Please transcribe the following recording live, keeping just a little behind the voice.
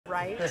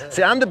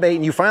See, I'm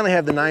debating. You finally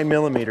have the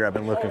 9mm I've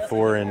been looking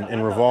for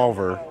in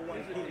revolver,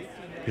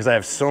 because I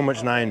have so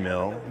much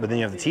 9mm, but then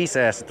you have the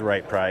Tisas at the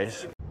right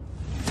price.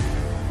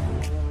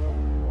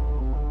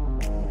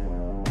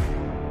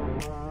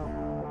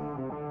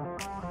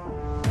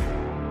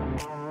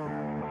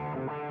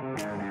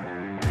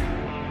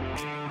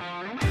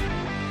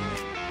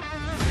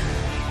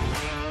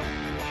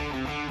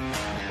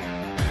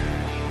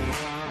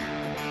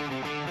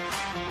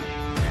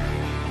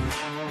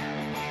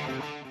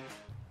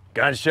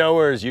 Gun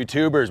showers,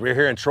 YouTubers, we're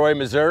here in Troy,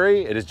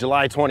 Missouri. It is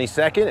July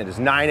 22nd. It is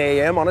 9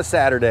 a.m. on a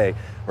Saturday.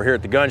 We're here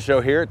at the gun show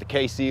here at the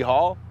KC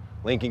Hall,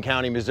 Lincoln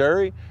County,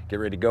 Missouri. Get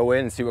ready to go in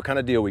and see what kind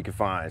of deal we can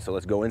find. So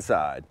let's go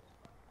inside.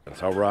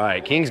 That's all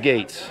right. King's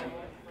Gates.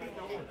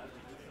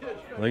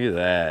 Look at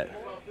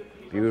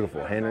that.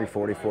 Beautiful Henry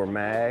 44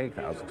 mag,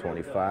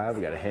 1025.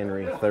 We got a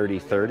Henry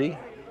 3030.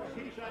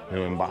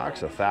 New in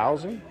box,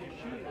 1000.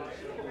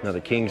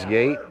 Another King's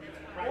Gate.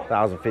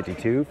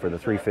 1052 for the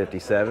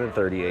 357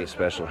 38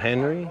 special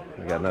Henry.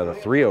 We got another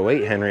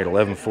 308 Henry at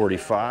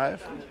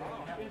 1145.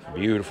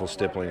 Beautiful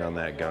stippling on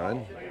that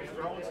gun.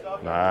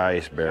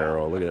 Nice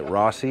barrel. Look at it,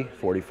 Rossi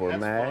 44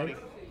 mag.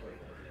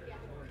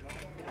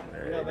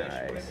 Very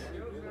nice.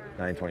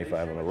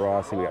 925 on the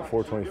Rossi. We got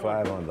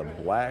 425 on the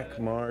Black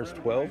Mars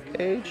 12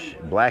 gauge.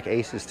 Black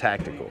Aces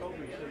Tactical.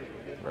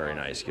 Very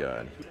nice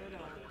gun.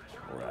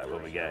 All right,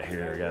 what we got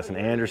here? We got some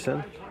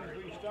Anderson.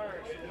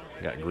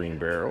 We got green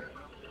barrel.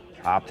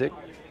 Optic,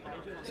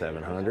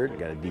 700.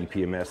 Got a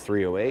DPMS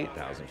 308,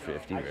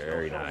 1050.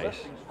 Very nice.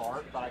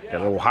 Got a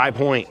little high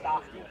point.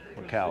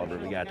 What caliber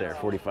we got there?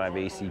 45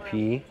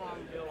 ACP.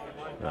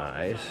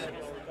 Nice.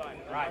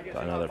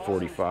 Got another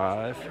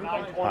 45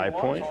 high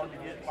point.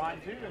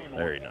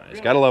 Very nice.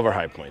 Gotta love our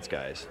high points,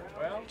 guys.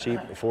 Cheap,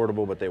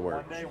 affordable, but they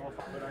work.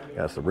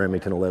 Got the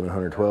Remington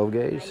 1112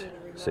 gauge,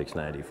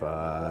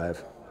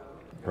 695.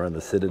 Run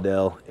the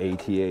Citadel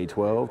ATA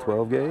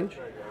 12 gauge.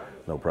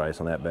 No price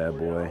on that bad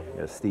boy.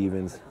 Got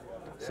Stevens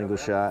single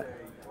shot,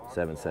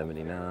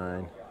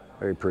 779.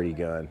 Very pretty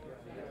gun.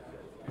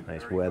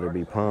 Nice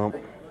Weatherby pump.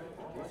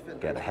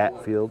 Got a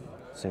Hatfield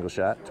single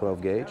shot,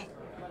 12 gauge.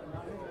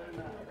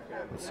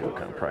 Let's see what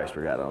kind of price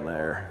we got on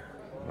there.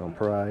 No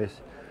price.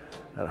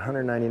 Got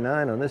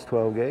 199 on this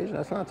 12 gauge.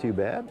 That's not too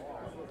bad.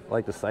 I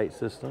like the sight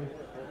system.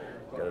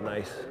 Got a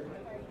nice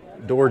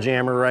door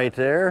jammer right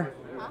there.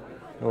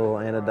 A little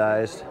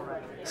anodized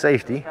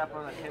safety.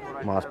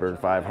 Mossberg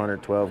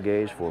 500 12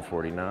 gauge,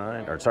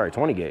 449, or sorry,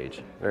 20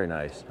 gauge. Very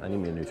nice. I need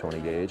me a new 20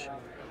 gauge.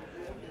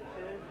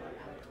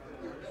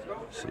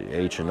 Let's see,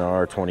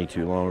 H&R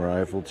 22 long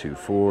rifle,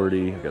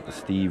 240. Got the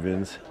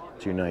Stevens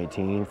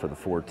 219 for the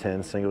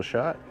 410 single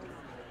shot.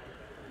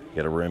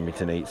 Got a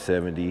Remington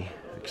 870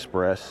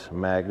 Express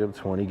Magnum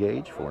 20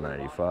 gauge,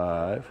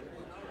 495.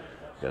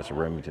 Got some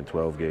Remington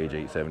 12 gauge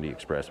 870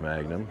 Express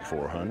Magnum,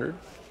 400.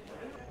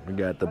 We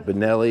got the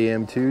Benelli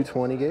M2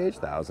 20 gauge,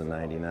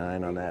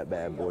 1099 on that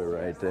bad boy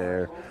right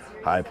there.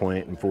 High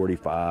point and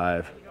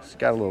 45. It's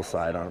got a little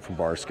side on it from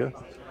Barska.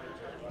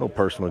 Little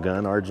personal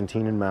gun,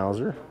 Argentinian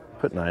Mauser.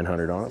 Put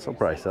 900 on it, so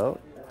price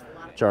out.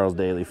 Charles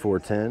Daly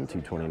 410,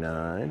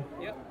 229.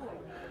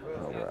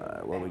 All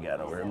right, what we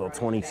got over here? A little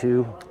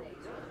 22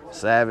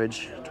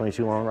 Savage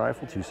 22 long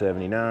rifle,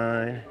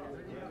 279.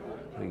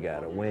 We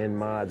got a Win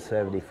Mod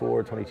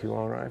 74 22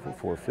 long rifle,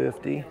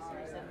 450.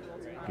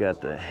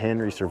 Got the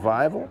Henry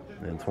Survival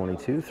in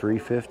 22,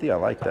 350. I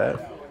like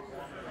that.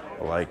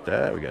 I like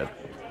that. We got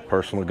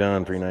personal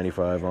gun,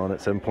 395 on it,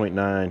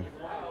 7.9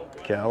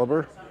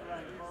 caliber.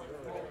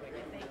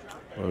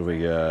 What do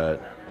we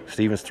got?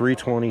 Stevens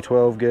 320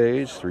 12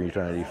 gauge,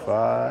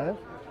 395.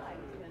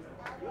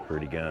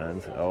 Pretty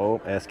guns.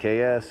 Oh,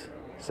 SKS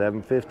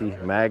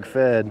 750 mag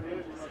fed.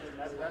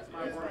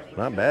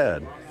 Not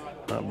bad.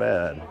 Not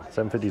bad.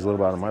 750 is a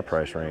little out of my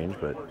price range,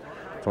 but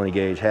 20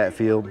 gauge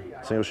Hatfield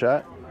single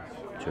shot.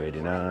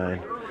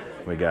 289.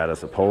 We got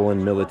us a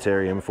Poland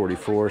Military M44,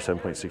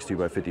 7.62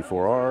 by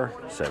 54R,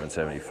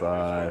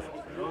 775.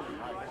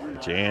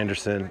 J.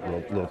 Anderson, a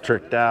little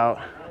tricked out,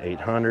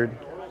 800.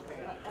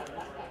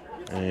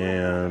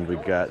 And we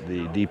got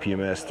the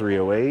DPMS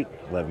 308,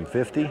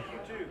 1150.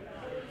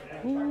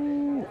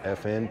 Ooh,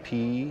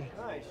 FNP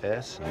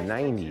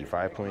S90,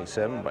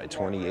 5.7 by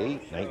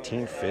 28,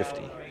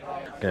 1950.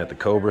 Got the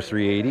Cobra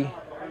 380.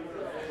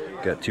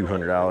 Got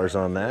 $200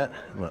 on that.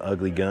 My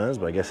ugly guns,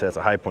 but I guess that's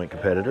a high point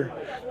competitor.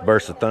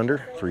 Burst of Thunder,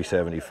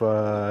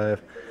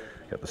 375.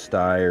 Got the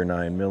Steyr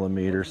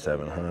 9mm,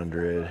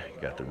 700.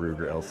 Got the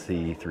Ruger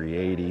LC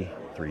 380,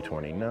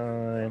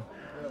 329.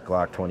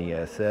 Glock 20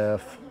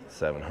 SF,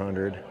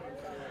 700.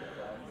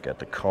 Got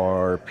the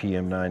Car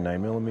PM9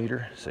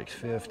 9mm,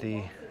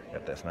 650.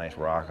 Got this nice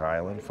Rock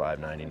Island,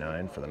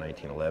 599 for the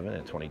 1911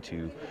 and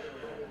 22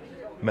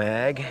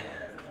 mag.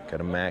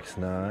 Got a Max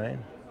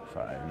 9,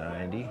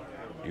 590.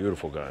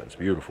 Beautiful guns,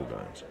 beautiful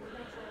guns.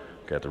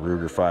 Got the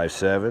Ruger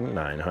 5.7,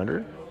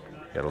 900.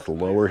 Got a little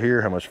lower here.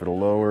 How much for the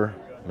lower?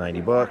 90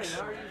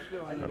 bucks.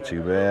 Not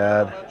too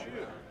bad.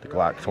 The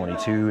Glock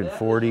 22 and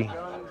 40,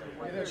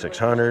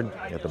 600.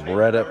 Got the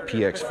Beretta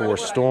PX4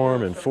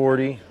 Storm and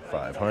 40,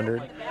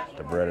 500.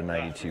 The Beretta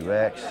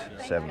 92X,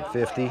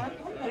 750.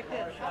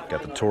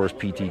 Got the Taurus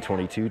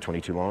PT-22,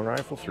 22 long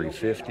rifle,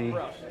 350.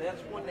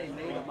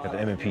 Got the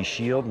M&P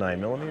Shield,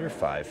 9mm,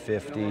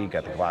 550.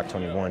 Got the Glock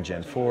 21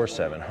 Gen 4,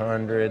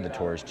 700. The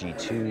Taurus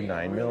G2,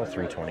 9mm,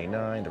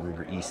 329. The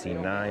Ruger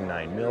EC9,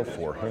 9mm,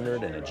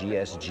 400. And a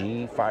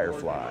GSG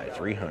Firefly,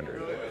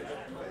 300.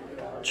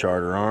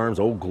 Charter Arms,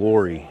 Old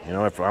Glory. You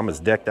know, if I'm as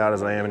decked out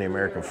as I am in the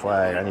American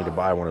flag, I need to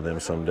buy one of them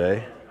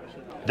someday.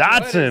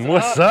 Dotson,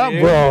 what's up,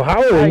 bro?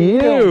 How are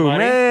you,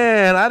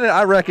 man?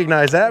 I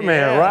recognize that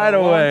man right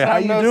away. How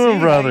you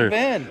doing, brother?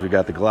 We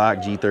got the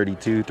Glock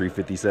G32,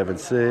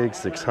 357.6,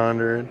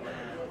 600.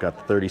 Got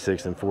the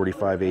 36 and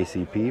 45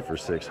 ACP for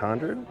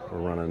 600. We're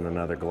running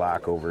another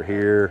Glock over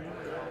here.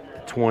 The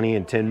 20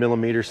 and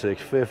 10mm,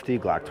 650.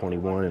 Glock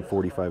 21 and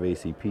 45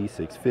 ACP,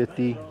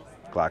 650.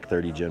 Glock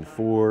 30 Gen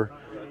 4,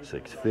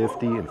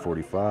 650 and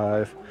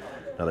 45.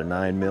 Another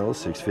 9mm,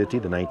 650,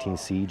 the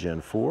 19C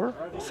Gen 4,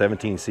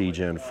 17C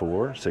Gen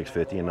 4,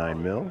 650 and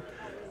 9mm,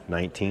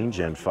 19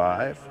 Gen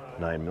 5,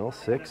 9mm,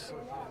 6.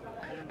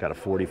 Got a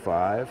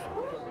 45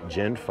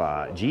 Gen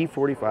 5,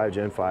 G45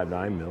 Gen 5,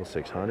 9mm,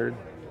 600.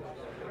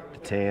 The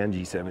Tan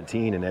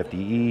G17 and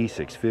FDE,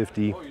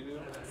 650.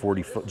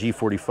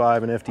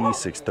 G45 and FDE,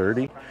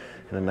 630.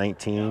 And the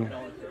 19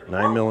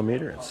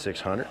 9mm at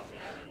 600.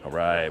 All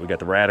right, we got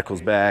the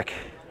Radicals back.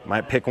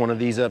 Might pick one of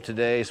these up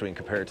today so we can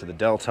compare it to the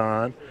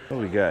Delton. What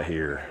do we got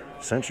here?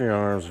 Century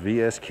Arms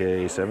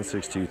VSK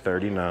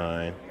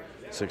 76239,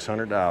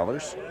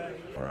 $600.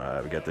 All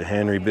right, we got the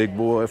Henry Big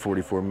Boy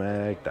 44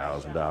 mag,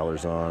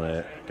 $1,000 on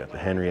it. Got the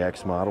Henry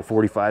X model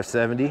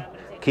 4570.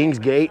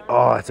 Kingsgate,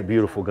 oh, that's a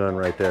beautiful gun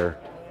right there.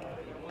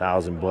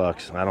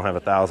 $1,000. I don't have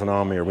 1,000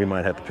 on me, or we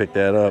might have to pick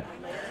that up.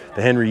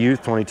 The Henry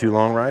Youth 22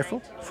 long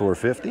rifle,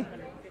 450.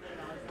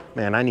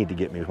 Man, I need to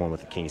get me one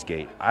with the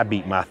Kingsgate. I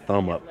beat my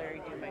thumb up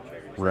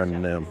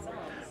running them.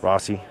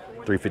 Rossi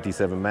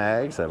 357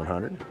 mag,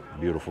 700.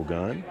 Beautiful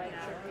gun.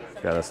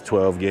 Got us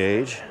 12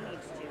 gauge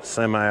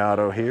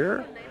semi-auto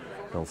here.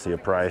 Don't see a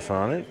price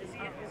on it.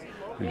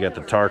 We got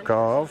the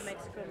Tarkov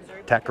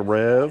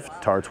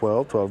Takarev Tar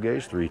 12 12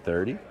 gauge,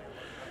 330.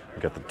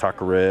 We got the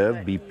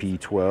Takarev BP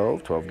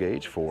 12 12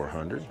 gauge,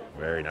 400.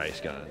 Very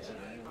nice guns.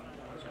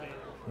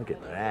 Look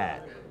at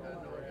that.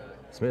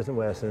 Smith &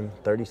 Wesson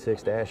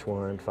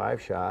 36-1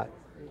 5-shot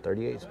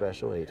 38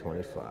 special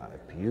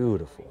 825.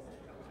 Beautiful.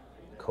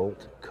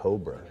 Colt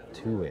Cobra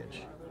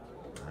 2-inch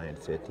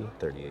 950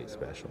 38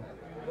 special.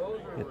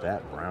 Look at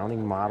that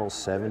Browning Model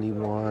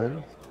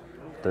 71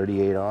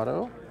 38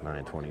 auto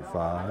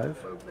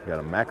 925. We got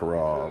a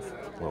Makarov,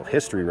 a little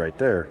history right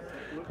there.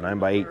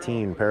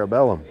 9x18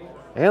 Parabellum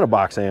and a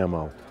box of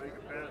ammo.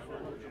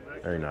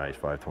 Very nice,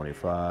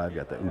 525.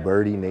 Got the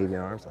Uberti Navy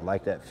Arms. I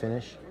like that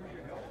finish.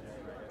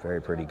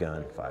 Very pretty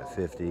gun,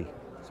 550.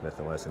 Smith &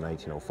 Wesson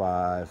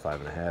 1905,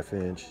 5.5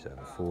 inch,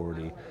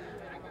 740.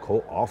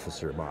 Colt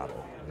Officer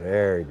model,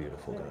 very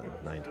beautiful gun,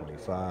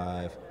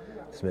 925.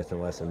 Smith &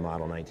 Wesson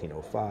model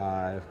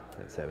 1905,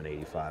 at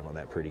 785 on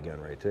that pretty gun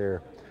right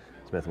there.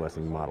 Smith &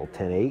 Wesson model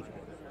 10.8,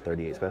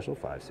 38 special,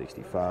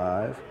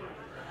 565.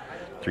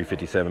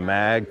 357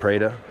 mag,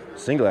 Prada,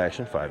 single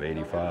action,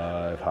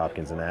 585.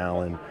 Hopkins &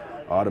 Allen,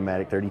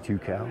 automatic 32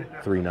 cal,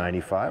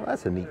 395.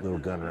 That's a neat little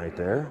gun right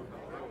there.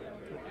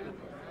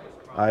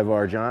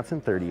 Ivar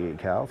Johnson, 38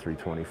 cal,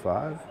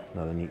 325.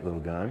 Another neat little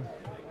gun.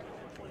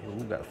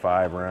 We've got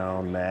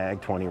 5-round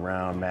mag,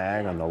 20-round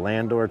mag on the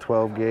Landor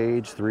 12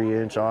 gauge,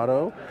 3-inch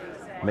auto.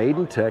 Made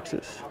in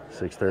Texas,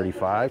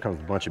 635. Comes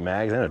with a bunch of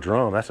mags and a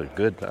drum. That's a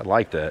good, I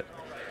like that.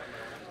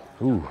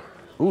 Ooh,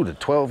 the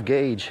 12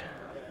 gauge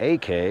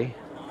AK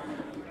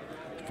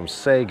from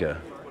Sega,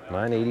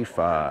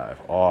 985.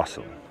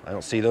 Awesome. I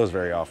don't see those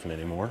very often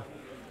anymore.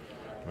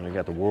 And we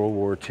got the World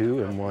War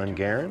II M1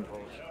 Garand,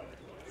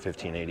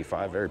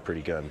 1585. Very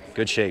pretty gun.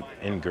 Good shape,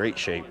 in great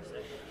shape.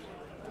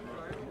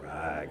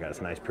 I got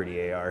this nice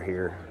pretty AR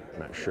here,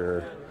 not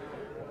sure.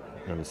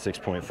 I'm a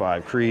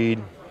 6.5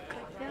 Creed.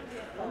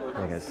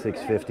 I got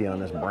 650 on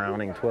this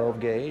Browning 12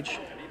 gauge.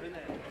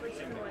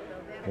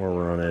 We're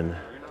running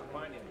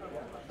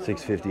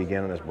 650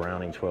 again on this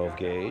Browning 12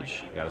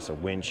 gauge. Got us a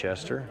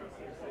Winchester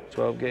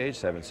 12 gauge,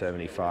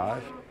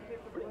 775.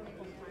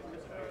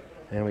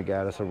 And we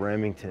got us a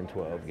Remington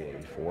 12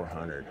 gauge,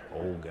 400.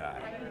 Old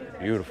guy.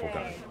 Beautiful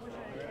gun.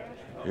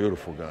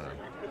 Beautiful gun.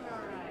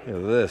 Look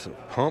at this,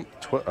 pump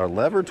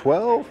lever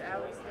 12,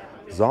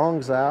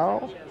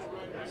 Zhongzhou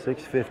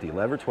 650,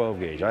 lever 12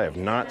 gauge. I have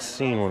not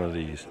seen one of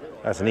these.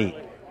 That's neat.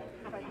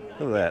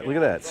 Look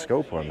at that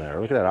scope on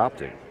there. Look at that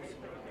optic.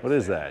 What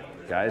is that?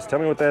 Guys, tell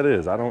me what that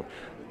is. I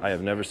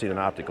have never seen an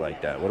optic like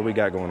that. What do we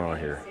got going on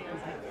here?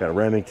 Got a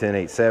Remington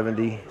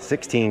 870,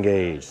 16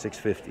 gauge,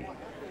 650.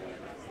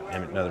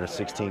 And another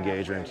 16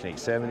 gauge Remington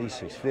 870,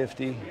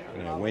 650.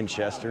 And a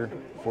Winchester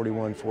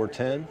 41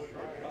 410,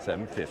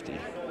 750.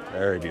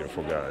 Very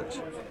beautiful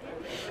guns.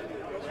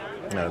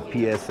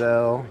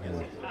 PSL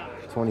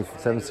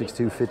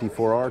 762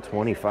 54R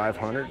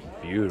 2500.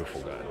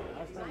 Beautiful gun.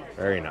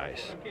 Very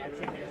nice.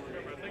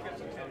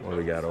 What do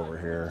we got over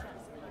here?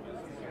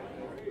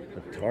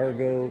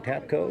 Targo,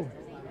 Tapco.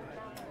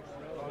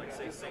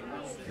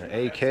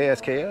 AK,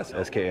 SKS?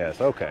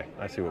 SKS, okay.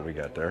 I see what we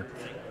got there.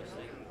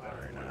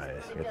 Very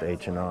nice. Get the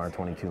H&R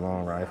 22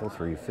 long rifle,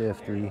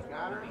 350.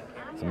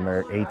 Some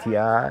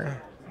ATI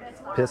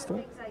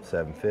pistol,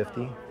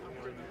 750.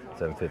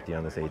 750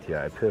 on this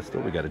ATI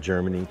pistol. We got a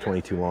Germany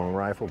 22 long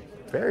rifle.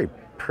 Very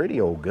pretty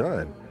old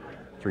gun.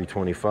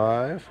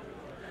 325.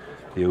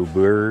 The old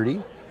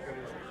birdie.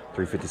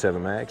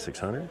 357 mag,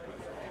 600.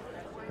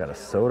 Got a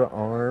Soda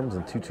Arms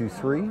and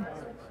 223.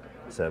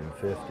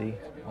 750.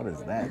 What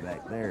is that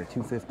back there?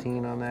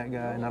 215 on that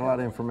guy. Not a lot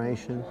of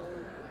information.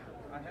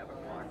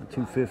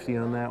 250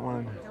 on that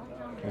one.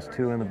 There's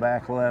two in the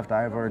back left,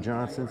 Ivar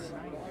Johnson's.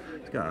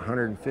 It's got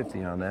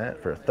 150 on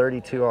that for a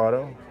 32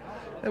 auto.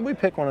 And we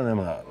pick one of them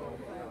up.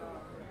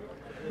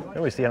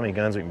 Then we see how many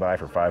guns we can buy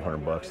for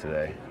 500 bucks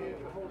today.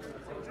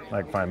 I'd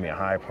like to find me a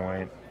high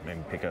point,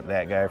 maybe pick up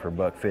that guy for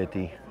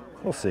 $150.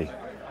 We'll see.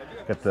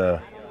 Got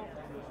the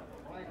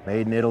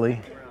Made in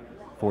Italy,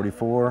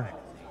 44,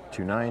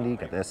 290.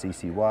 Got the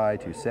SCCY,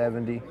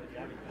 270.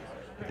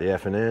 Got the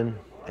FN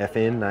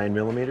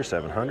 9mm,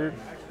 700.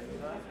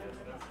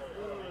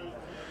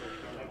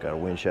 Got a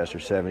Winchester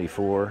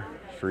 74,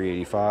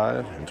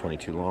 385, and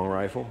 22 long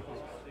rifle.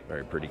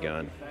 Very pretty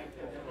gun.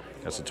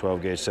 Got some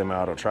 12 gauge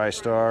semi-auto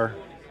TriStar,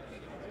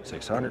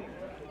 600.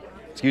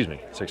 Excuse me,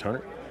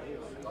 600.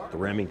 The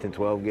Remington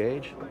 12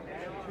 gauge,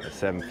 got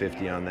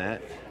 750 on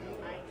that.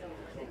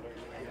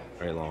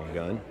 Very long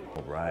gun.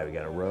 All right, we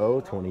got a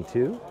Row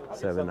 22,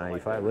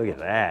 795. Look at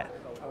that.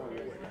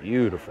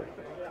 Beautiful,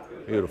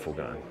 beautiful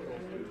gun.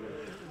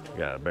 We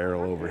got a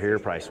barrel over here,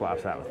 probably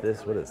swaps out with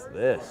this. What is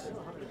this?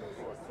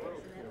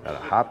 Got a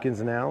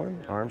Hopkins &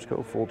 Allen,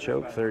 Armsco, full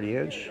choke, 30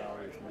 inch.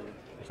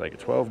 It's like a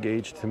 12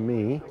 gauge to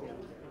me.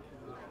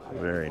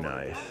 Very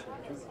nice.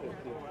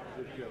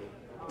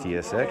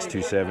 TSX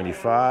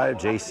 275,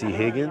 JC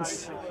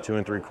Higgins, 2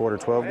 3/4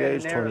 12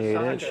 gauge, 28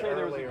 inch.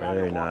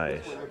 Very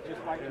nice.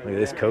 Look at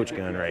this coach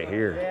gun right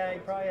here.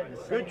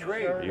 Good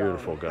trade.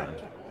 Beautiful gun.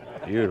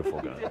 Beautiful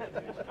gun.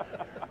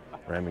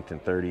 Remington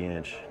 30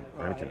 inch.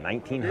 Remington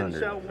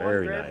 1900.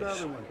 Very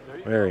nice.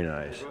 Very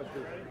nice.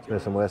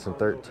 Smith & Wesson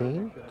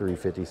 13,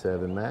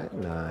 357 mag,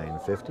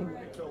 950.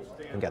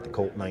 And got the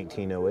Colt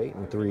 1908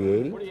 and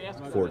 380,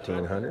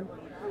 1400.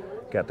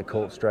 Got the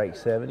Colt Strike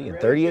 70 and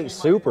 38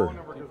 Super.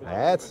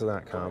 That's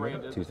not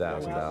common.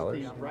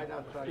 $2,000.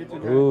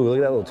 Ooh, look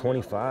at that little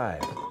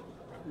 25.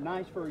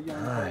 Nice.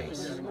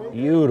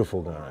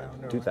 Beautiful gun.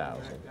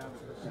 2,000.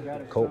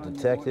 Colt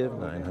Detective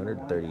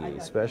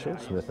 938 Special.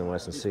 Smith &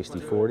 Wesson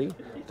 6040,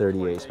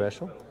 38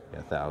 Special.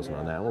 Got 1,000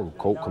 on that one.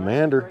 Colt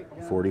Commander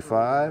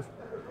 45.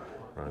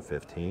 Around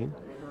 15.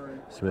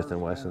 Smith &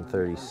 Wesson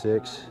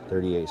 36,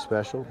 38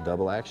 Special,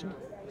 double action,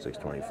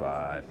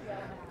 625.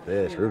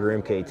 This Ruger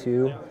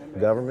MK2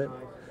 Government,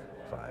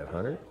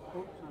 500.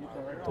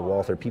 The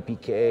Walther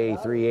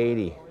PPK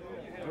 380.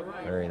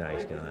 Very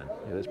nice gun.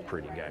 Look at this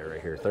pretty guy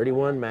right here.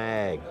 31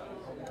 mag.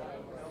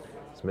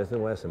 Smith &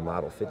 Wesson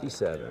Model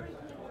 57.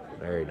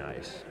 Very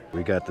nice.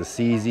 We got the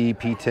CZ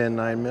P10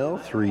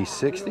 9mm,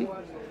 360.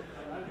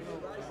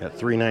 Got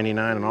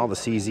 $399 on all the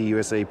CZ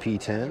USA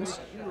P10s.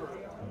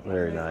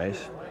 Very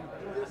nice.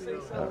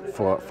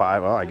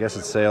 I guess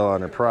it's sale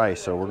on the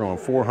price, so we're going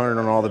 400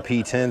 on all the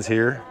P10s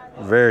here.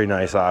 Very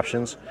nice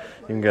options.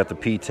 You can got the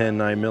P10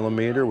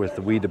 9mm with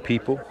the We the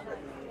People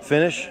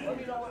finish.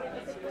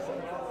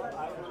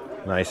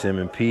 Nice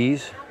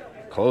M&Ps.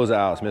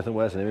 Closeout, Smith &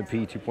 Wesson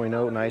M&P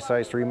 2.0, nice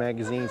size, 3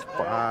 magazines,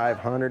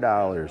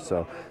 $500.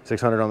 So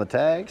 600 on the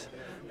tags.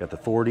 Got the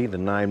 40, the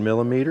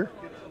 9mm.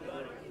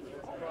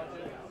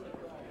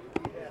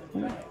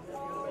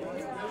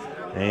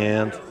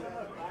 And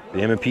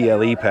the M&P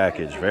LE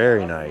package,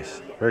 very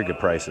nice, very good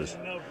prices.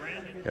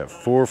 Got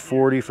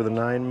 $440 for the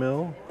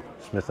 9mm,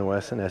 Smith &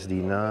 Wesson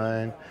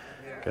SD9.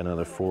 Got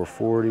another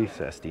 $440,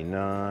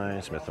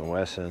 SD9, Smith &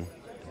 Wesson,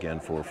 again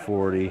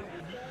 $440.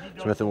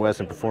 Smith &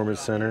 Wesson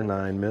Performance Center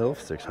 9mm,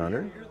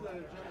 600.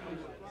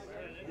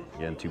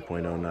 Again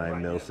 2.0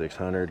 9mm,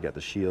 600. Got the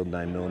Shield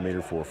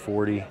 9mm,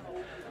 440.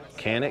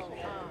 Canic,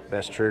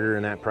 best trigger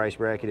in that price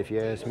bracket if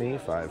you ask me,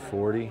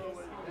 540.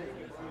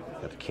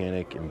 Got the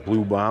Canic and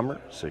Blue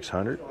Bomber,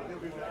 600.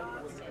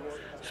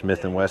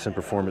 Smith & Wesson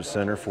Performance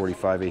Center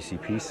 45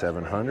 ACP,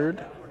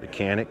 700. The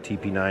Canic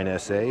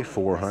TP9SA,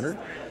 400.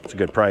 It's a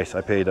good price.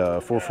 I paid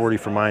 $440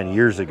 for mine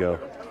years ago.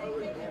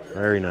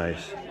 Very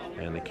nice.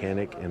 And the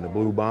Canic and the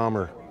Blue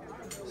Bomber,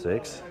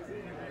 6.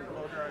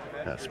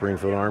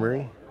 Springfield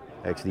Armory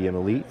XDM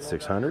Elite,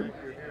 600.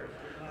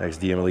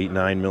 XDM Elite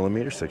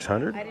 9mm,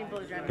 600.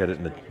 Got it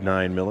in the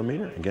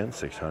 9mm, again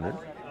 600.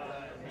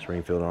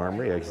 Springfield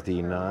Armory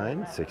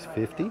XD9,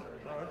 650.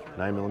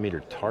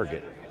 9mm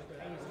target.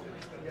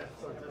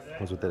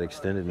 One's with that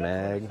extended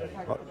mag.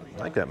 Oh, I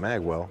like that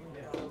mag well.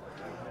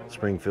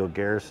 Springfield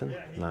Garrison,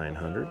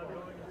 900.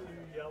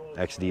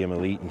 XDM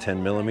Elite in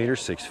 10mm,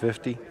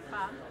 650.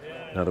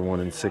 Another one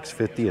in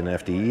 650, an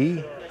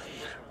FDE.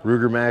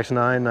 Ruger Max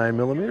 9,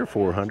 9mm,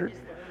 400.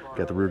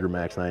 Got the Ruger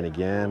Max 9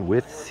 again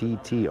with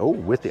CT. Oh,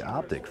 with the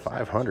optic,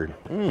 500.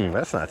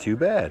 That's not too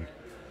bad.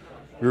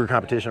 Ruger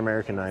Competition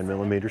American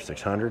 9mm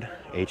 600,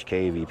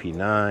 HK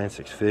VP9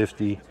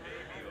 650,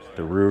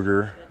 the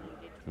Ruger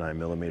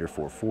 9mm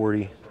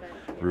 440,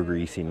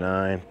 Ruger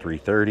EC9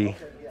 330,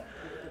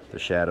 the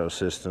Shadow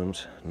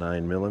Systems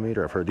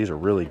 9mm. I've heard these are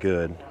really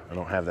good. I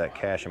don't have that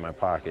cash in my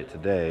pocket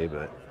today,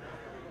 but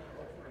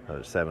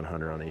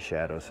 700 on these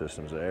Shadow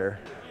Systems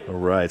there. All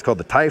right, it's called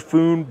the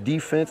Typhoon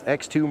Defense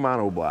X2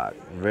 Monoblock.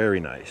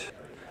 Very nice.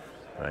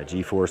 All right,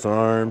 G-Force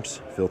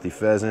Arms, Filthy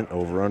Pheasant,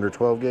 over under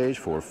 12 gauge,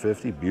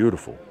 450.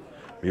 Beautiful,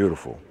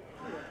 beautiful.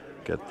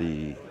 Got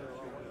the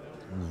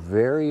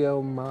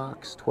Vario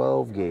Mox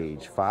 12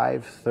 gauge,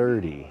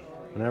 530.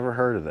 Never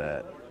heard of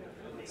that.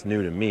 It's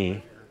new to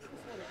me.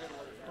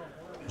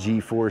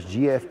 G-Force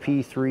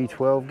GFP 3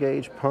 12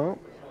 gauge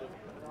pump.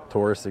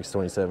 Taurus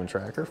 627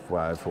 tracker,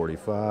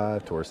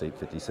 545. Taurus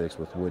 856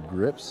 with wood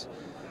grips.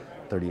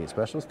 38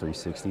 specials,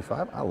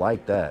 365. I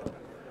like that.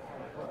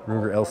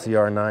 Ruger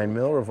LCR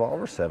 9mm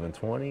revolver,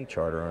 720.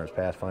 Charter Arms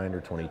Pathfinder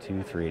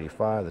 22,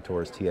 385. The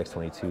Taurus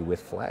TX22 with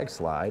flag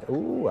slide.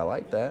 Ooh, I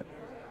like that.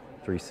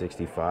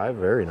 365,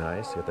 very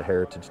nice. You got the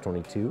Heritage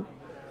 22,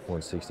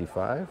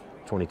 165.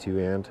 22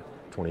 and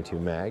 22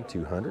 mag,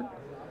 200.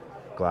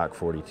 Glock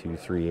 42,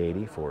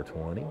 380,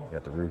 420. You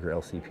got the Ruger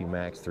LCP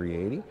Max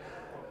 380,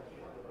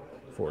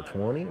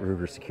 420.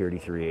 Ruger Security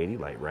 380,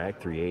 light rack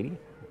 380.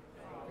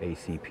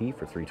 ACP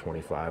for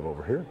 325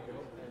 over here.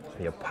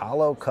 The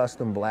Apollo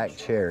Custom Black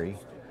Cherry,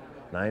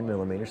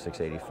 9mm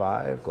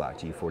 685. Glock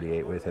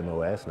G48 with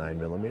MOS,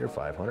 9mm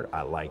 500.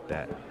 I like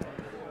that.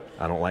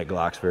 I don't like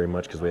Glocks very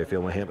much because the way I feel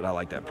in my hand, but I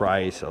like that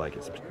price. I like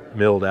it's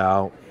milled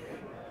out.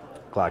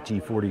 Glock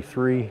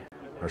G43,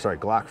 or sorry,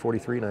 Glock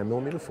 43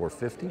 9mm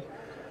 450.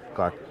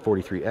 Glock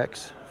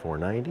 43X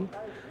 490.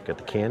 Got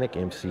the Canic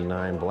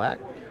MC9 Black.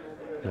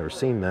 Never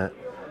seen that.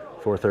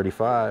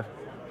 435.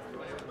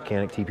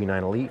 Canic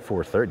TP9 Elite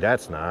 430.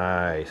 That's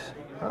nice.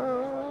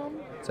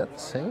 Is that the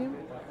same?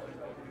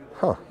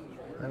 Huh.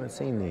 I haven't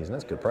seen these, and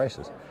that's good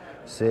prices.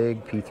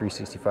 SIG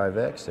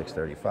P365X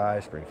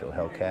 635. Springfield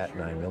Hellcat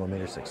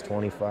 9mm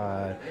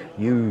 625.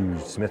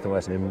 Used Smith &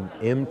 Wesson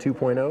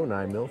M2.0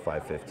 9mm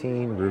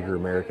 515. Ruger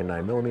American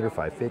 9mm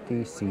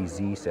 550.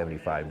 CZ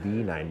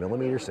 75B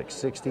 9mm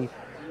 660.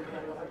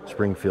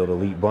 Springfield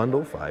Elite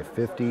Bundle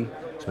 550.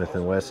 Smith &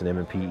 Wesson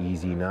M&P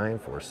EZ9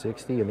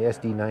 460, and the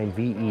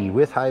SD9VE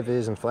with high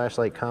vis and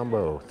flashlight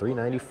combo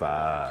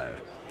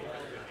 395.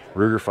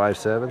 Ruger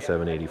 5.7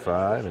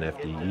 785, and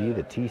FDE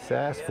the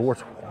Tisas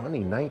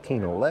 420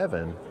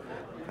 1911.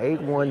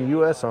 8.1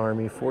 U.S.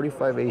 Army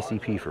 45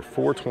 ACP for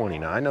 420.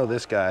 Now I know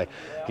this guy,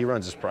 he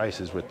runs his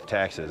prices with the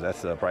taxes.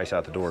 That's the price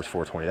out the door is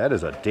 420. That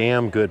is a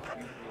damn good.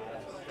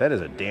 That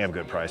is a damn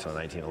good price on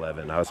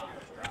 1911. I was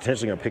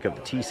potentially going to pick up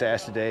the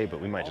Tisas today,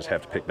 but we might just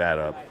have to pick that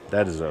up.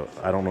 That is a,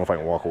 I don't know if I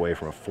can walk away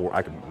from a 4,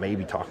 I could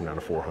maybe talk him down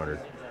to 400.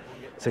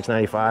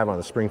 695 on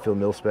the Springfield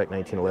Mil-Spec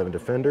 1911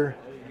 Defender.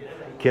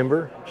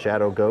 Kimber,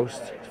 Shadow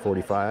Ghost,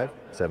 45,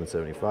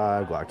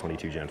 775, Glock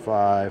 22 Gen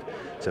 5,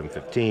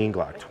 715,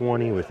 Glock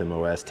 20 with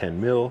MOS 10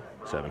 mil,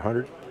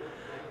 700.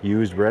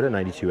 Used Beretta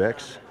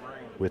 92X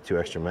with 2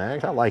 extra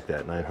mags. I like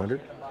that,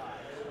 900.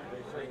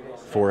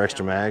 4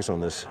 extra mags on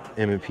this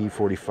M&P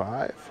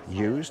 45,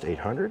 used,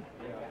 800.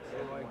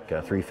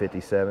 Got a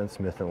 357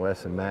 Smith &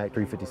 Wesson Mag,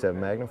 357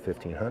 Magnum,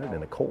 1500,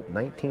 and a Colt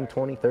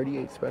 1920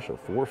 38 Special,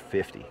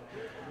 450.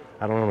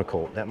 I don't own a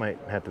Colt. That might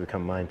have to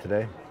become mine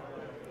today.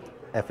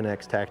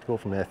 FNX Tactical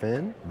from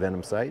FN,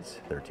 Venom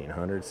Sights,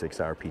 1300,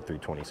 6-hour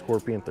P320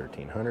 Scorpion,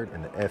 1300,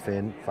 and the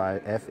FN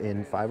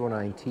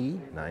 509T,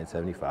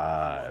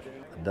 975.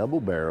 A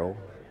double barrel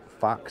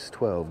Fox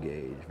 12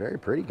 gauge, very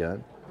pretty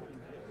gun.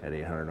 At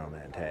 800 on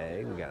that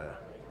tag. We got a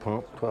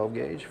pump 12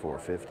 gauge,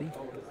 450.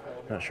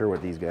 Not sure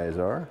what these guys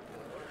are.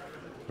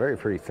 Very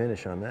pretty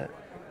finish on that.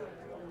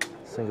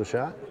 Single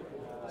shot,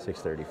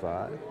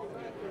 635.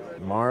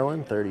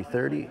 Marlin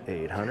 3030,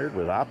 800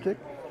 with optic.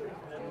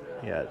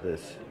 You got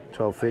this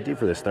 1250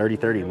 for this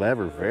 3030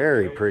 lever.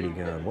 Very pretty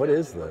gun. What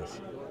is this?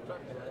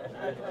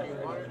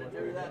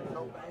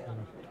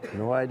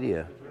 No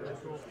idea.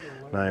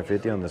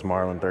 950 on this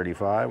Marlin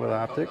 35 with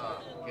optic.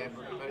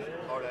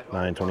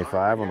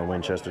 925 on the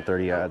Winchester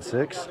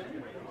 30-06.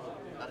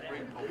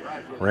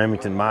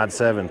 Remington Mod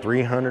 7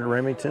 300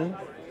 Remington.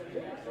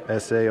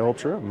 SA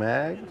Ultra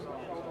Mag.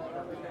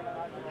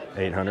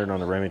 800 on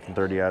the Remington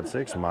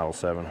 30-06, model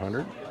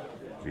 700.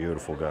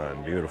 Beautiful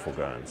gun, beautiful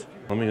guns.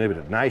 Let me leave it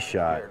a nice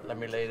shot. Here, let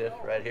me lay this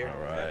right here.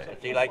 All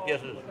right. See, like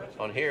this is,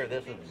 on here,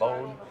 this is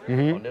bone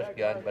on this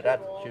gun, but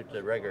that shoots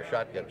a regular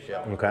shotgun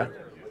shell. Okay.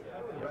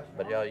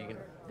 But yeah, you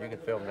can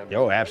film them.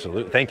 Oh,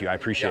 absolutely. Thank you. I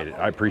appreciate it.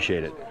 I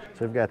appreciate it.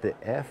 So we've got the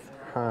F.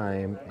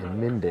 Heim and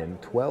Minden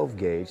 12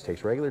 gauge.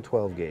 Takes regular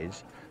 12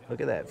 gauge.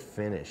 Look at that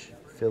finish.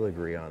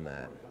 Filigree on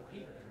that.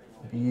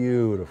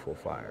 Beautiful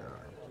firearm.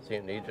 See,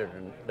 and these are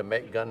the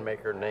gun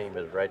maker name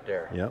is right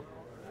there. Yep.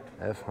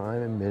 F.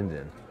 Heim and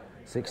Minden.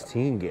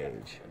 16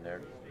 gauge.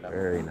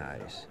 Very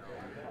nice.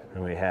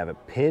 And we have a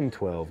pin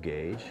 12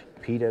 gauge.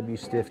 PW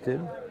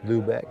Stifton,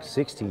 Lubeck,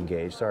 16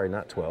 gauge. Sorry,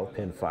 not 12.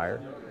 Pin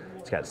fire.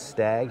 It's got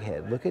stag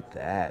head. Look at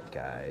that,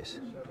 guys.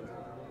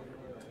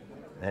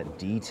 That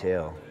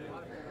detail.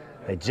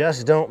 They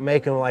just don't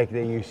make them like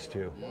they used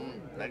to.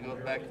 That goes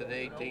back to the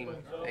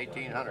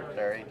 1800s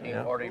there.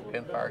 1840,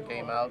 Pinfire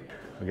came out.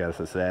 We got us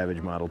a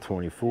Savage Model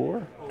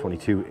 24,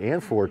 22,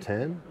 and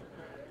 410.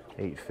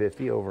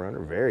 850 over under.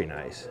 Very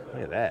nice.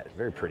 Look at that.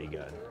 Very pretty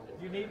gun.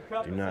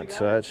 Do not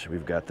touch.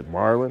 We've got the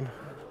Marlin.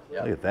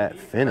 Yep. Look at that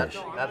finish.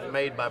 That's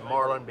made by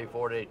Marlin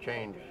before they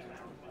changed.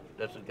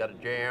 This has got a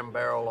JM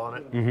barrel on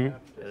it, and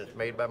it's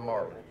made by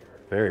Marlin.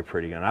 Very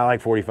pretty gun. I like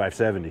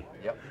 4570.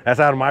 Yep. That's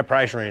out of my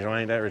price range.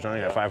 I ain't that rich. I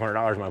only got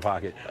 $500 in my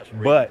pocket. That's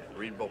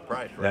reasonable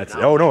price right that's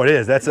now. Oh no, it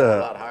is. That's a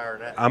lot higher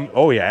than that.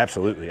 Oh yeah,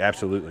 absolutely,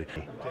 absolutely.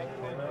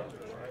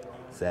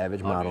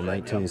 Savage Model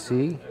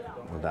 19C,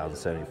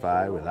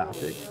 1075 with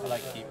optic. I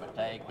like to keep a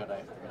tag, but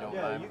I don't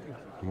mind.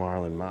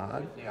 Marlin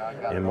Mod,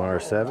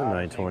 MR7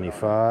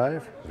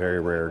 925,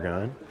 very rare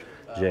gun.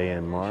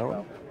 JN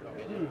Marlin,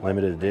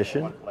 limited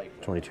edition,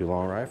 22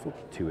 long rifle,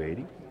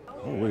 280.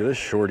 Oh, look at this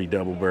shorty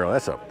double barrel.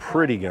 That's a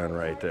pretty gun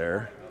right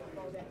there.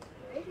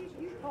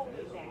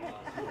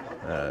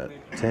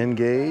 10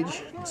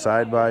 gauge,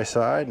 side by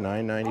side,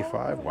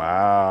 995.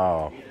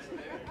 Wow.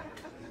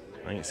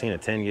 I ain't seen a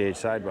 10 gauge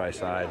side by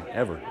side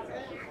ever.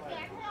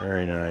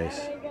 Very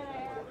nice.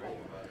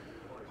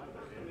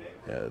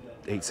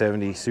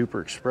 870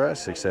 Super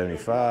Express,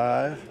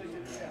 675.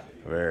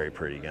 Very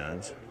pretty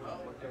guns.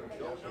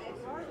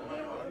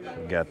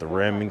 We got the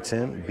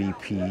Remington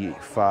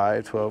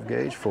BP5 12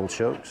 gauge, full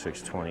choke,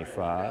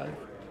 625.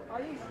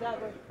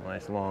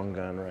 Nice long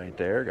gun right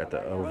there. Got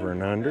the over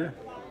and under.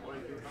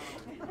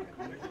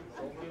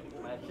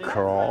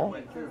 Crawl,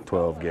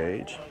 12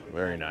 gauge,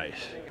 very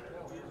nice.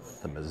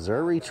 The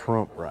Missouri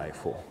Trump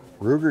rifle,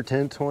 Ruger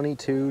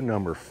 1022,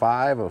 number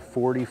 5 of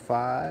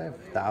 45,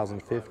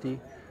 1050.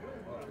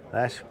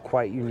 That's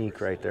quite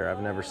unique right there.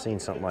 I've never seen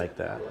something like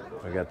that.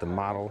 We got the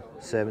Model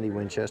 70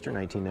 Winchester,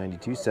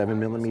 1992,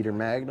 7mm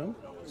Magnum,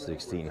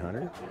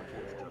 1600.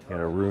 Got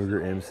a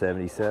Ruger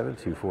M77,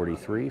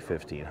 243,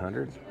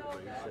 1500.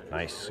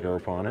 Nice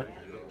scope on it.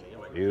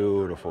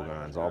 Beautiful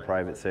guns. All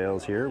private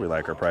sales here. We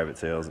like our private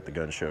sales at the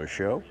Gun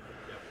Show.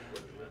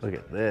 Look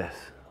at this.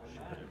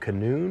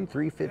 Canoon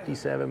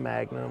 357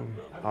 Magnum,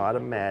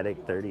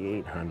 automatic,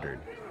 3800.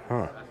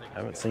 Huh,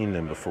 haven't seen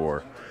them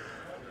before.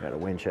 Got a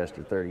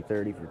Winchester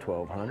 3030 for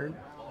 1200.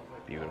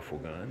 Beautiful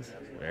guns,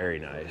 very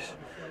nice.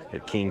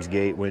 Got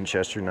Kingsgate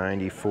Winchester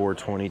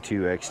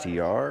 9422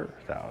 XTR,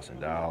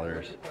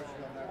 $1,000.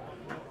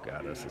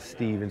 Got us a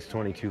Stevens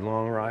 22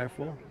 long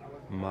rifle,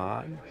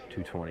 mod,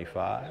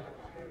 225.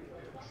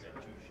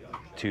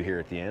 Two here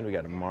at the end. We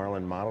got a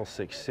Marlin Model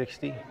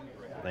 660,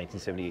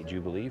 1978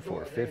 Jubilee,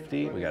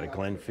 450. We got a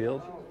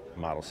Glenfield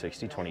Model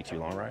 60, 22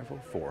 long rifle,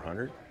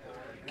 400.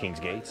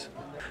 Kingsgates.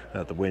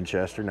 Got the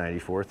Winchester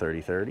 94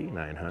 3030,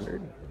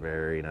 900.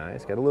 Very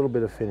nice. Got a little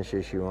bit of finish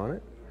issue on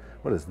it.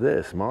 What is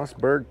this?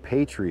 Mossberg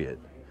Patriot,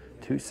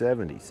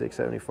 270,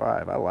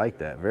 675. I like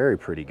that. Very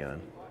pretty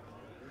gun.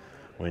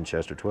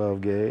 Winchester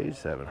 12 gauge,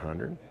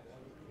 700.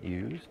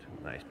 Used.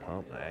 Nice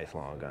pump. Nice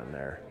long gun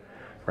there.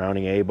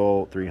 Browning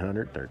A-bolt,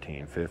 300,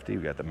 1350.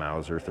 We got the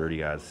Mauser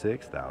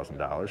 30-06,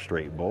 $1,000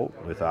 straight bolt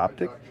with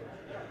optic.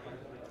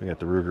 We got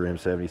the Ruger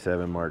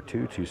M77 Mark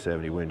II,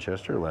 270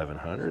 Winchester,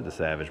 1100. The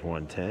Savage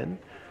 110,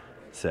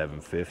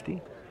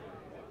 750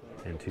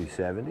 and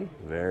 270.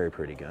 Very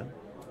pretty gun.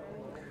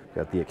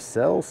 Got the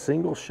Excel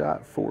single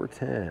shot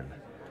 410,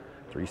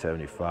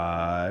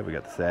 375. We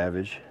got the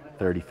Savage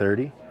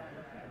 3030,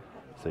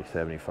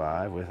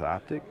 675 with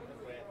optic.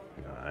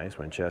 Nice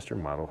Winchester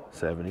Model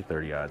 70,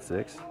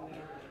 30-06.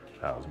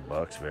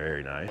 $1,000,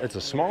 very nice. It's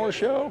a smaller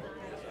show.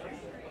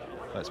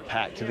 That's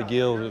packed to the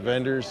gills with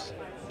vendors.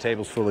 The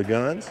table's full of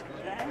guns.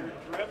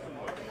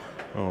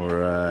 All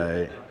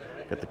right,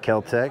 got the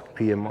Keltec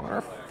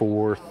PMR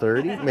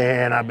 430.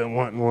 Man, I've been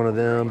wanting one of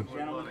them.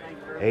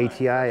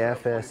 ATI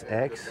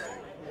FSX.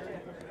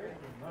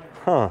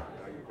 Huh.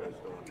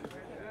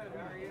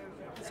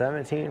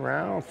 17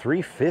 round,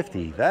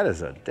 350. That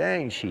is a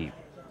dang cheap.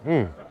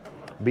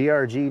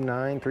 BRG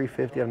 9,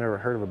 350. I've never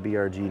heard of a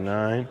BRG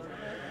 9.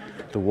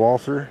 The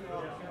Walther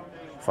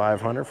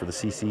 500 for the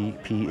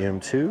CCP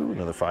M2,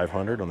 another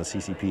 500 on the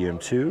CCP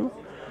M2.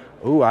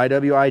 Ooh,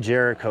 IWI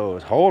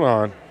Jerichos. Hold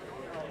on.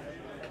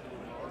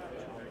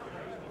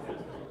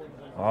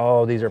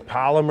 Oh, these are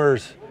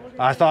polymers.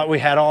 I thought we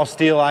had all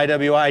steel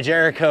IWI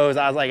Jerichos.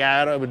 I was like,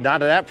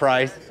 not at that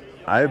price.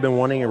 I've been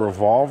wanting a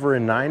revolver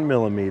in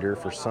 9mm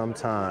for some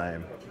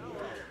time.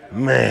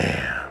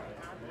 Man,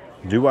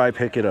 do I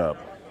pick it up?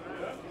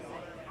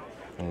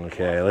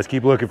 Okay, let's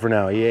keep looking for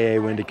now. EAA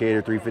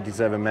Windicator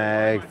 357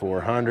 mag,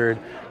 400.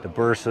 The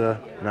Bursa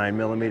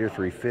 9mm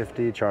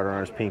 350. Charter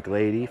Arms Pink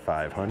Lady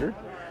 500.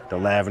 The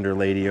Lavender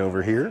Lady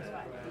over here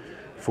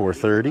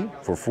 430,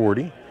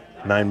 440.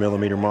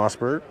 9mm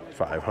Mossberg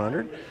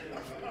 500.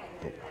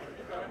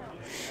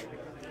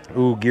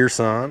 Ooh,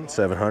 Gearson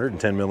 700 and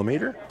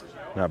 10mm.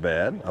 Not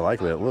bad. I like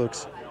the way it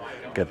looks.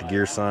 Got the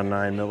Gearson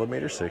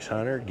 9mm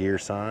 600.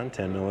 Gearson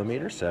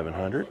 10mm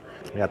 700.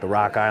 We got the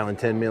Rock Island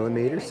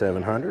 10mm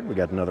 700. We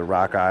got another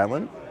Rock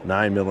Island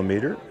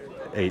 9mm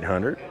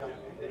 800.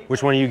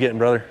 Which one are you getting,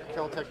 brother?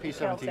 Keltec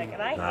P17.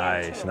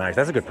 Nice, nice.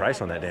 That's a good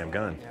price on that damn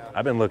gun.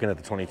 I've been looking at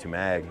the 22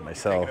 mag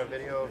myself. Taking a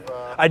video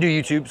of, I do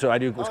YouTube, so I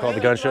do what's called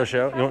the Gun Show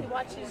Show. You want?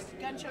 Watch his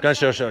Gun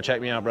Show.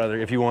 Check me out, brother.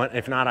 If you want.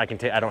 If not, I can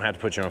take. I don't have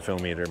to put you on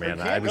film either, man.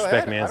 I go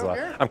respect ahead. man's I don't law.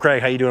 care. I'm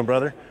Craig. How you doing,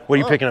 brother? What are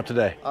you picking up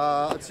today?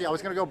 let's see, I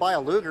was going to go buy a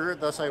Luger,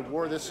 thus I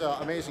wore this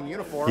amazing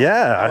uniform.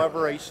 Yeah.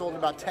 However, I sold it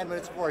about 10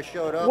 minutes before I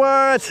showed up.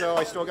 What? So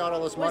I still got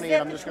all this money,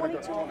 that and I'm just going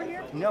to go. over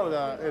here? No,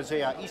 there's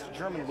a East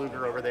German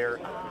Luger over there,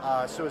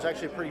 so it was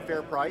actually a pretty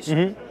fair price.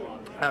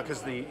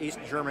 Because the East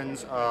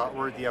Germans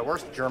were the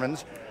worst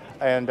Germans,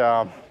 and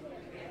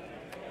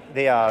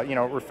they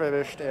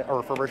refurbished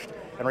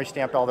and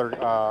restamped all their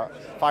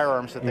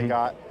firearms that they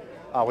got,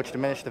 which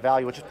diminished the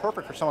value, which is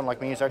perfect for someone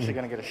like me who's actually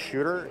going to get a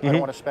shooter. I don't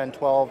want to spend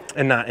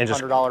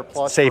 $1,200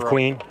 plus. Safe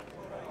Queen.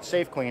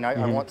 Safe Queen.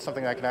 I want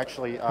something I can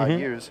actually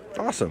use.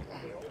 Awesome.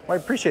 Well,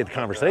 I appreciate the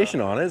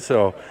conversation on it.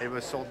 So It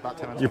was sold about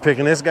 10 minutes. you're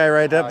picking this guy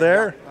right up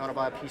there. Yeah, I want to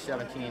buy a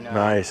P17.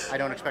 Nice. I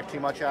don't expect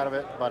too much out of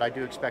it, but I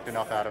do expect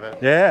enough out of it.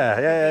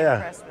 Yeah.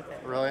 Impressed with it.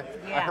 Really?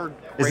 Yeah. I heard.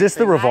 Is great this the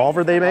things.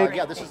 revolver they make?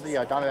 Yeah, this is the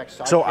Diamondback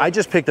Sidekick. So I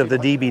just picked up the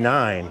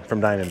DB9 from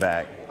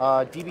Diamondback.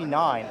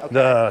 DB9. Okay.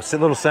 The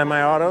little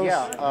semi-autos.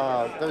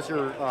 Yeah, those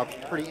are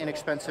pretty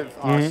inexpensive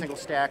single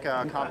stack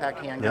compact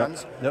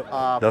handguns.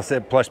 Yep. They'll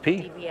say plus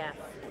P. DBF.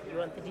 You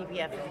want the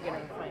DBF if you're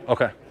going to fight.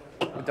 Okay.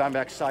 The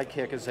Diamondback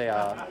Sidekick is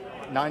a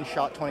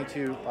 9-shot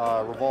 22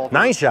 revolver.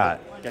 9-shot.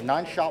 Yeah,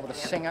 9-shot with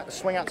a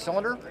swing out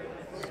cylinder.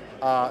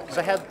 Because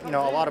I had, a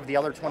lot of the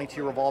other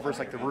 22 revolvers,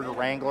 like the Ruger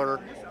Wrangler,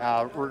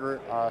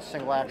 Ruger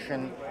single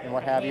action, and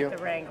what have you. The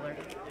Wrangler.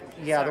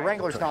 Yeah, the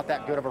Wrangler's not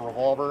that good of a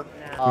revolver.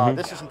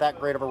 This isn't that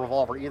great of a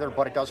revolver either,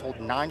 but it does hold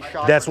 9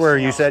 shots. That's with a where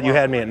swing you out said you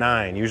slug. had me at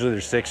 9. Usually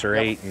there's 6 or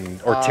 8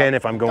 or Uh, 10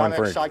 if I'm going Diamondback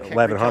for Sidekick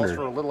 1100. retails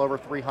for a little over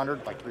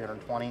 300, like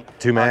 320.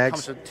 Two mags? It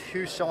comes with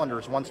 2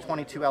 cylinders. One's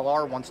 22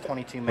 LR, one's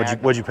 22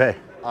 mag. What'd you pay?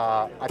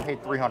 I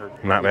paid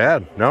 300. Not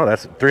bad. No,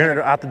 that's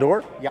 300 out the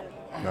door.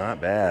 Yep. Not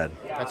bad.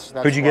 That's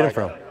Who'd you get it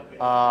what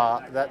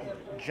from?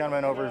 That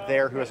gentleman over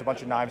there who has a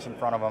bunch of knives in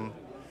front of him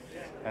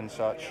and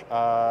such.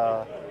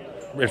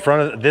 In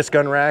front of this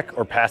gun rack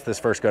or past this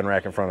first gun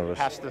rack in front of us?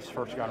 Past this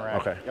first gun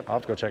rack. Okay. Yep. I'll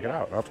have to go check it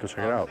out.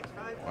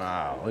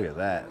 Wow, look at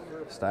that.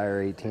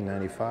 Steyr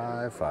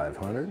 1895,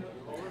 500.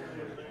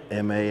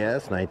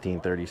 MAS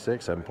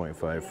 1936,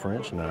 7.5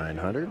 French,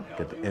 900.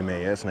 Get the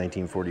MAS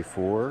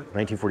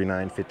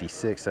 1949,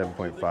 56,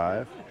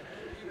 7.5,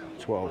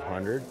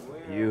 1200.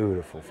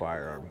 Beautiful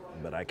firearm,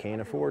 but I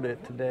can't afford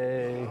it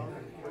today.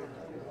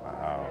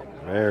 Wow,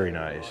 very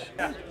nice.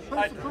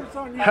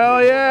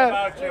 Hell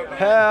yeah.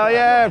 Hell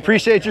yeah.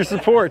 Appreciate your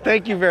support.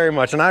 Thank you very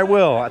much. And I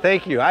will.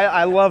 Thank you.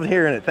 I love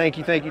hearing it. Thank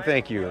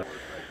you.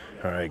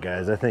 All right,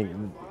 guys. I think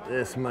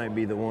this might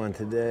be the one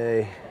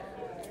today.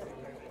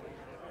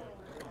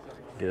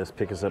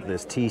 Pick us up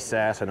this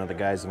Tisas. I know the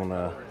guys in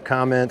the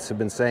comments have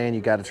been saying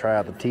you got to try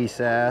out the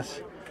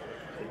Tisas.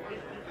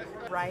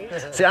 Right?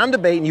 See, I'm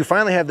debating. You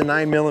finally have the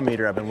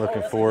 9mm I've been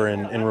looking for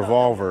in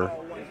revolver.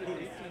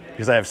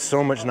 Because I have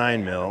so much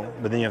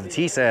 9mm, but then you have the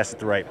Tisas at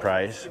the right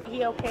price. He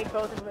okayed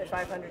both of them at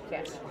 500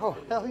 cash. Oh,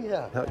 hell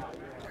yeah.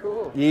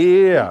 Cool.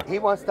 Yeah. He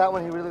wants that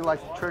one. He really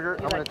likes the trigger.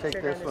 You I'm going like to the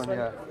take trigger this on one,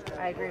 yeah.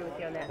 I agree with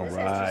you on that. All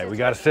right, we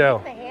got to sell.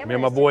 Me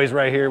and my boys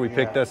right here, we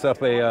picked us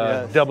up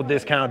a double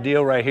discount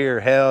deal right here.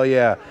 Hell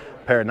yeah.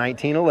 Pair of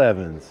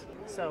 1911s.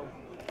 So,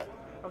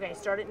 okay,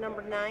 start at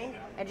number 9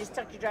 and just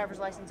tuck your driver's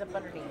license up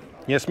underneath.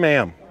 Yes,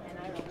 ma'am. And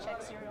I will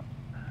check serial.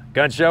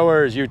 Gun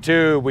Showers,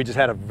 YouTube. We just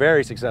had a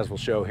very successful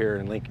show here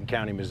in Lincoln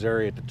County,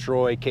 Missouri at the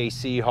Troy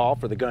KC Hall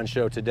for the gun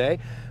show today.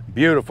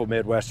 Beautiful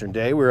Midwestern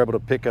day. We were able to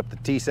pick up the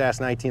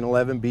Tisas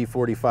 1911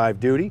 B45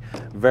 Duty.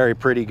 Very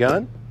pretty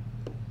gun.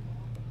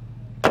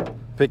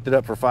 Picked it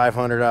up for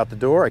 500 out the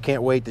door. I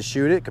can't wait to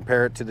shoot it.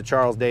 Compare it to the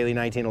Charles Daly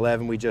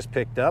 1911 we just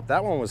picked up.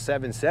 That one was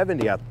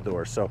 770 out the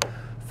door. So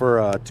for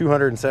a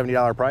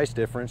 $270 price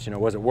difference,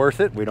 was it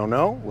worth it? We don't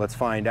know. Let's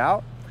find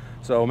out.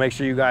 So make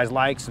sure you guys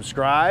like,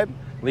 subscribe,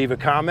 leave a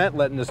comment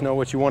letting us know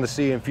what you want to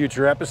see in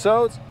future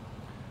episodes.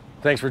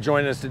 Thanks for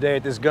joining us today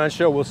at this gun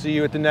show. We'll see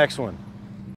you at the next one.